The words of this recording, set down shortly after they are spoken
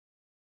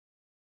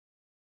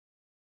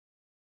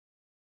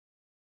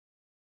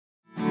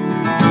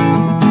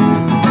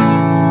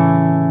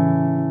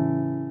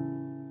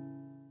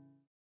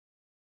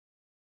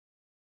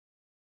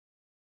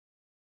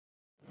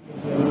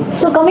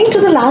Coming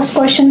to the last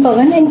question,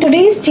 Pavan, in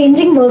today's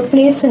changing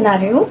workplace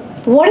scenario,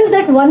 what is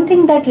that one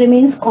thing that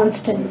remains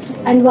constant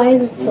and why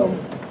is it so?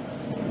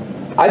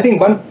 I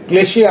think one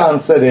cliche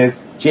answer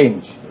is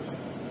change.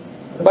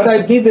 But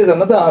I believe there's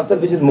another answer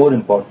which is more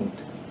important.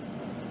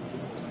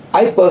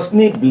 I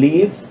personally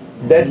believe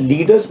that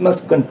leaders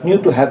must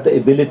continue to have the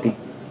ability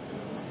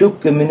to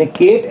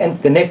communicate and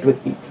connect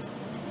with people.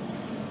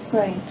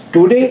 Right.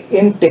 Today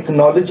in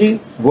technology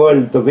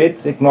world, the way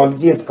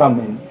technology has come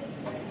in,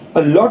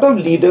 a lot of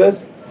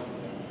leaders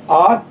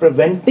are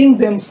preventing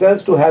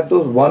themselves to have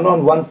those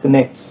one-on-one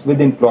connects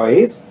with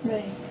employees,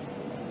 Right.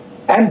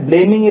 and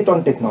blaming it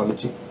on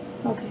technology.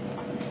 Okay.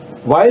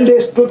 While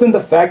there's truth in the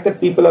fact that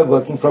people are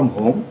working from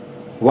home,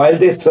 while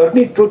there's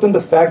certainly truth in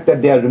the fact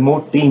that they are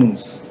remote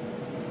teams,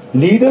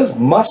 leaders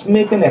must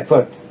make an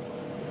effort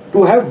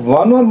to have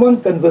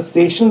one-on-one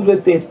conversations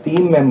with their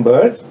team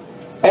members,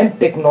 and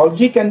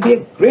technology can be a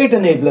great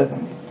enabler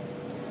in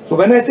it. So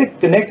when I say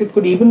connect, it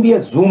could even be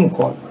a Zoom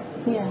call.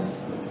 Yeah.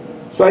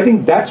 So I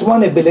think that's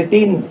one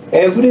ability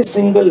every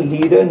single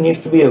leader needs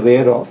to be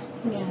aware of.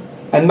 Yeah.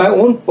 And my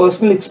own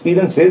personal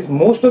experience is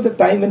most of the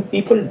time when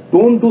people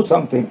don't do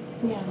something,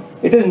 Yeah.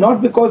 it is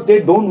not because they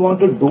don't want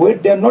to do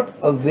it, they are not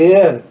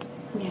aware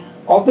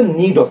of the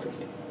need of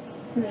it.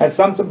 Right. As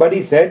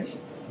somebody said,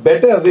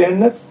 better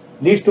awareness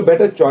leads to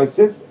better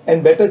choices,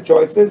 and better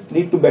choices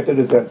lead to better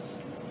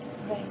results.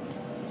 Right.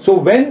 So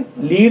when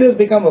leaders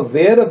become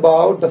aware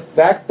about the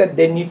fact that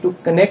they need to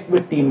connect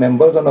with team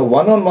members on a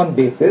one-on-one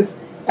basis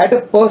at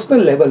a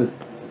personal level,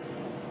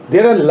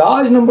 there are a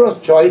large number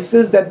of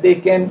choices that they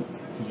can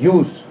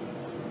use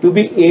to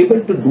be able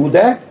to do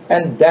that,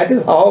 and that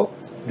is how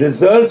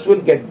results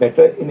will get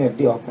better in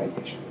every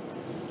organization.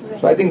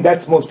 Right. So I think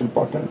that's most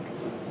important.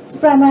 So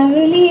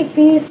primarily, if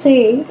we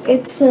say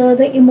it's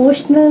the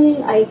emotional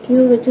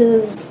IQ, which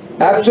is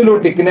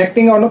Absolutely,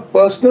 connecting on a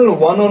personal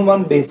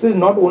one-on-one basis,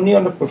 not only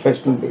on a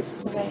professional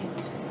basis.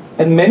 right.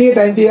 And many a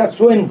times we are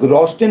so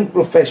engrossed in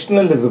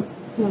professionalism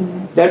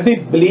that we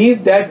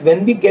believe that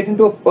when we get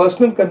into a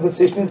personal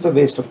conversation, it's a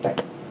waste of time.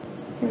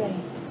 Right.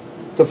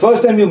 The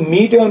first time you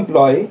meet your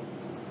employee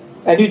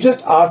and you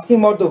just ask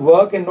him about the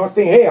work and not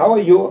saying, hey, how are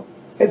you?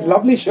 A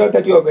lovely shirt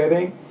that you are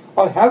wearing,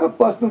 or have a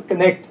personal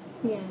connect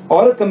Yeah.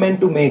 or a comment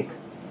to make,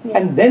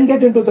 and then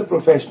get into the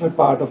professional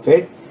part of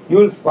it, you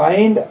will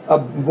find a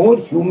more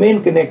humane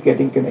connect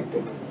getting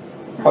connected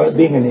or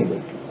being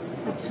enabled.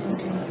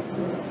 Absolutely.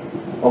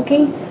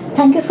 Okay.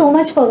 Thank you so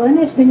much, Pavan.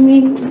 It's been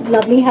really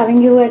lovely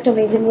having you at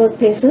Amazing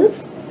Workplaces.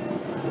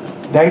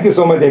 Thank you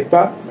so much,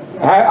 Ekta.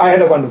 I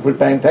had a wonderful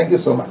time. Thank you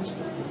so much.